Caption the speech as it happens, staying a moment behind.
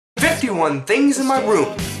51 things in my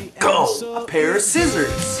room. Go! A pair of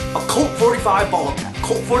scissors, a Colt 45 bottle cap,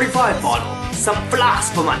 Colt 45 bottle, some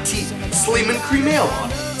floss for my teeth, Sleeman Cream Ale bottle,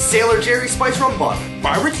 Sailor Jerry Spice Rum bottle,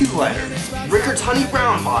 barbecue lighter, Rickard's Honey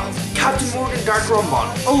Brown bottle, Captain Morgan Dark Rum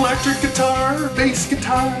bottle, electric guitar, bass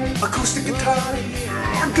guitar, acoustic guitar,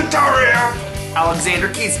 guitar amp,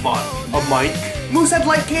 Alexander Keith's bottle, a mic, Moosehead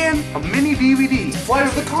light can, a mini DVD, Flight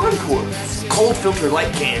of the Conchords, cold filter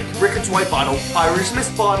light can, Rickard's white bottle, Irish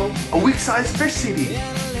Mist bottle, a week-sized fish CD.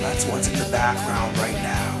 That's what's in the background right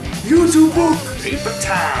now. YouTube book, paper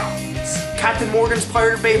towels, Captain Morgan's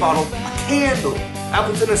Pirate Bay bottle, a candle,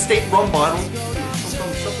 Appleton Estate rum bottle,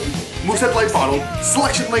 Moosehead light bottle,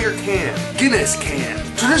 selection layer can, Guinness can,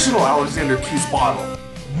 traditional Alexander Keith's bottle.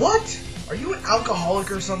 What? Are you an alcoholic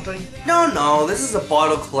or something? No, this is a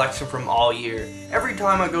bottle collection from all year. Every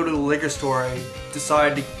time I go to the liquor store, I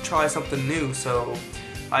decide to try something new, so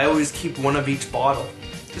I always keep one of each bottle,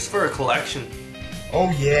 just for a collection. Oh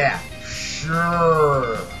yeah,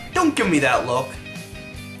 sure. Don't give me that look.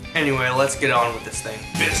 Anyway, let's get on with this thing.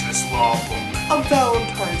 Business law book, a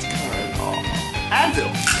Valentine's card,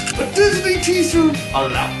 Advil, a Disney t-shirt, a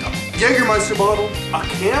laptop, Jägermeister bottle, a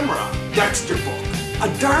camera, Dexter book,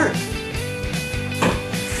 a dart,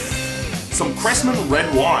 some Cressman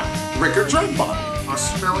red wine, Rickard's red bottle, a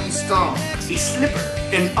smelly stone, a slipper,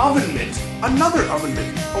 an oven mitt, another oven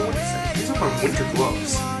mitt. Oh, what is that? These are my winter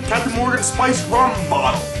gloves. Captain Morgan spiced rum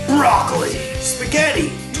bottle, broccoli,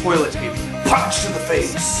 spaghetti, toilet paper, punch to the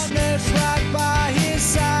face.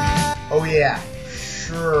 Oh yeah,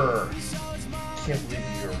 sure. Can't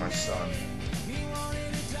believe you're my son.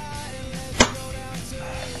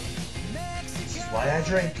 This is why I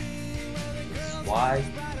drink. This is why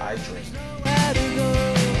I drink.